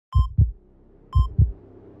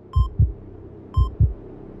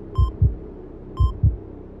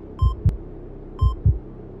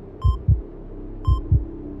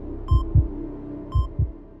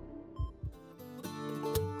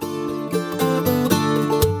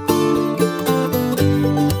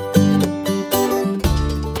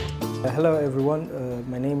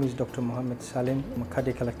Dr. Mohammed Salim. I'm a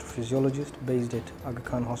cardiac electrophysiologist based at Aga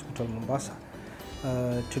Khan Hospital, Mombasa.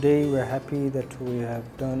 Today we're happy that we have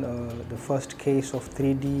done the first case of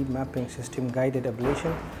 3D mapping system guided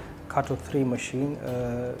ablation, Cath 3 machine,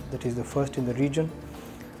 that is the first in the region.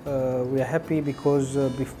 We are happy because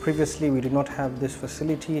previously we did not have this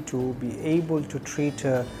facility to be able to treat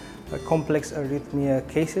complex arrhythmia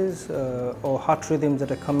cases or heart rhythms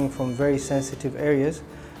that are coming from very sensitive areas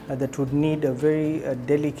that would need a very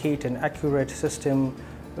delicate and accurate system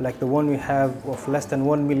like the one we have of less than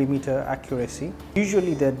 1 millimeter accuracy.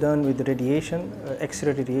 Usually they're done with radiation,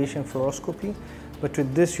 X-ray radiation fluoroscopy, but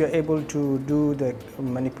with this you're able to do the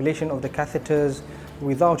manipulation of the catheters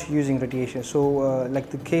without using radiation. So like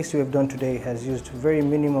the case we have done today has used very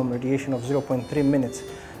minimum radiation of 0.3 minutes,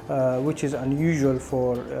 which is unusual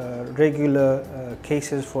for regular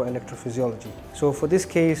cases for electrophysiology. So for this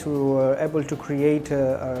case we were able to create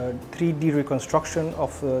a 3D reconstruction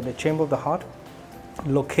of the chamber of the heart,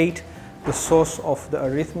 locate the source of the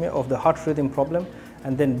arrhythmia of the heart rhythm problem,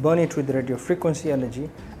 and then burn it with radio frequency energy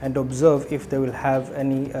and observe if they will have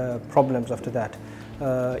any problems after that.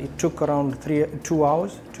 It took around 2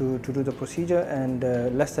 hours to do the procedure and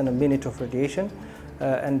less than a minute of radiation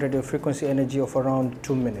and radio frequency energy of around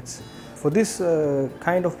 2 minutes. For this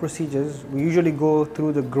kind of procedures, we usually go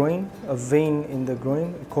through the groin, a vein in the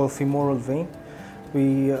groin called femoral vein.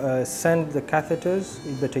 We send the catheters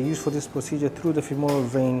that are used for this procedure through the femoral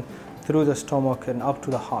vein, through the stomach and up to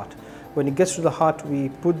the heart. When it gets to the heart, we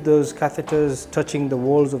put those catheters touching the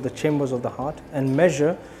walls of the chambers of the heart and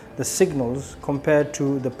measure the signals compared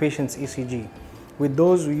to the patient's ECG. With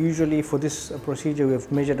those, we usually, for this procedure, we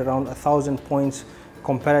have measured around 1,000 points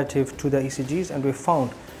comparative to the ECGs, and we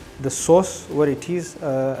found the source where it is.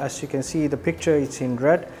 As you can see the picture, it's in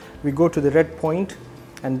red. We go to the red point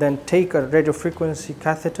and then take a radio frequency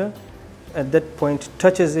catheter. At that point,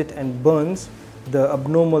 touches it and burns the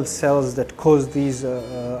abnormal cells that cause these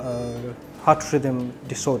heart rhythm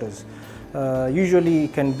disorders. Usually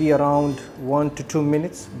it can be around 1 to 2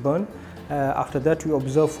 minutes burn. After that we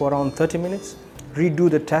observe for around 30 minutes, redo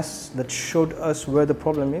the tests that showed us where the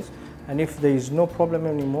problem is, and if there is no problem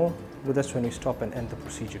anymore, well, that's when we stop and end the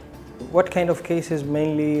procedure. What kind of cases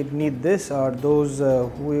mainly need this are those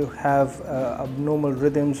who have abnormal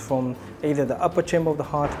rhythms from either the upper chamber of the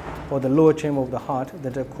heart or the lower chamber of the heart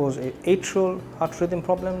that cause atrial heart rhythm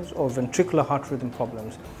problems or ventricular heart rhythm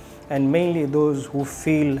problems. And mainly those who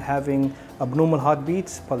feel having abnormal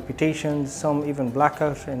heartbeats, palpitations, some even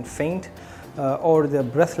blackout and faint, or they're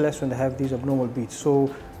breathless when they have these abnormal beats.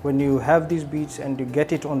 So when you have these beats and you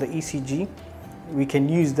get it on the ECG, we can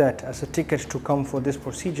use that as a ticket to come for this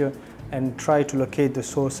procedure and try to locate the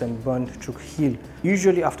source and burn to heal.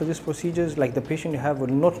 Usually after these procedures, like the patient you have will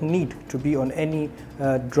not need to be on any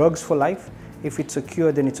drugs for life. If it's a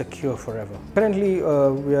cure, then it's a cure forever. Currently,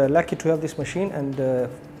 we are lucky to have this machine, and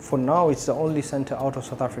for now it's the only center out of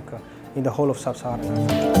South Africa in the whole of Sub-Saharan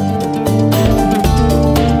Africa.